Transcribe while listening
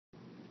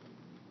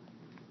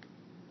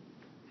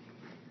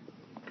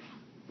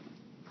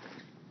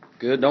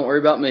Good. Don't worry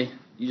about me.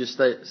 You just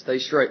stay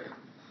straight.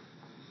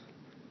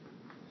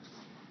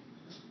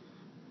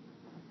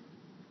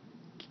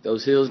 Keep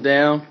those heels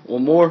down.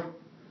 One more.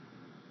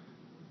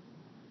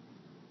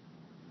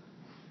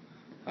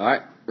 All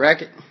right.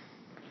 Rack it.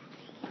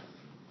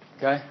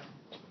 Okay.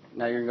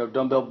 Now you're going to go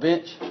dumbbell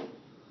bench.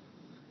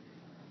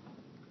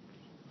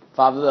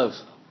 5 of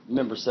those.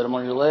 Remember, set them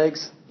on your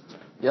legs.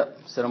 Yep.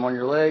 Set them on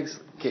your legs.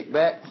 Kick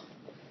back.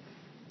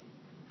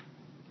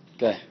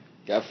 Okay.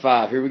 Got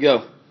 5. Here we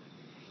go.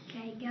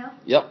 Okay, go.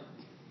 Yep.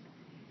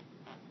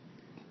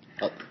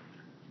 Up.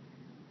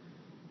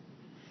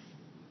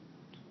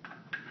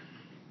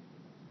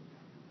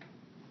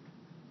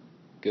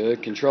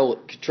 Good. Control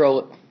it. Control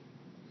it.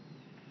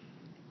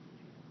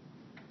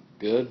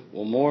 Good.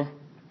 One more.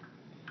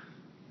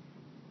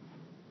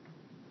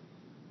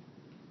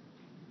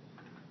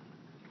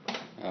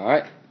 All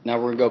right. Now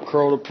we're going to go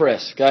curl to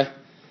press, okay?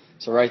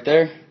 So right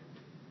there.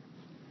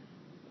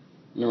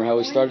 Remember how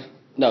we started?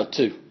 No,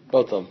 2.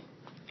 Both of them.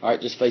 All right,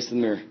 just face the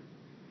mirror.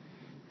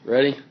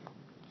 Ready?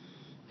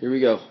 Here we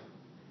go.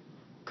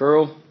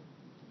 Curl,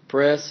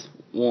 press,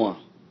 1.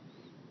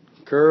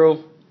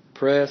 Curl,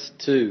 press,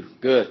 2.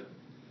 Good.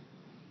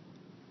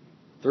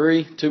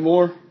 3, 2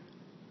 more.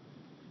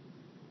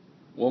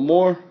 1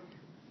 more.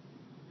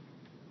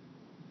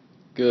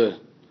 Good.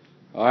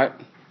 All right.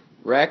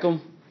 Rack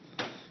them.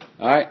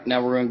 All right.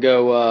 Now we're going to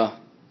go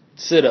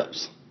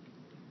sit-ups.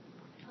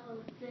 Oh,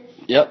 this.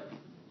 Yep.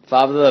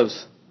 5 of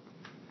those.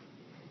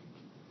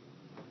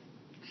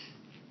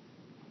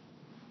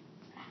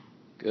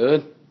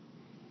 Good.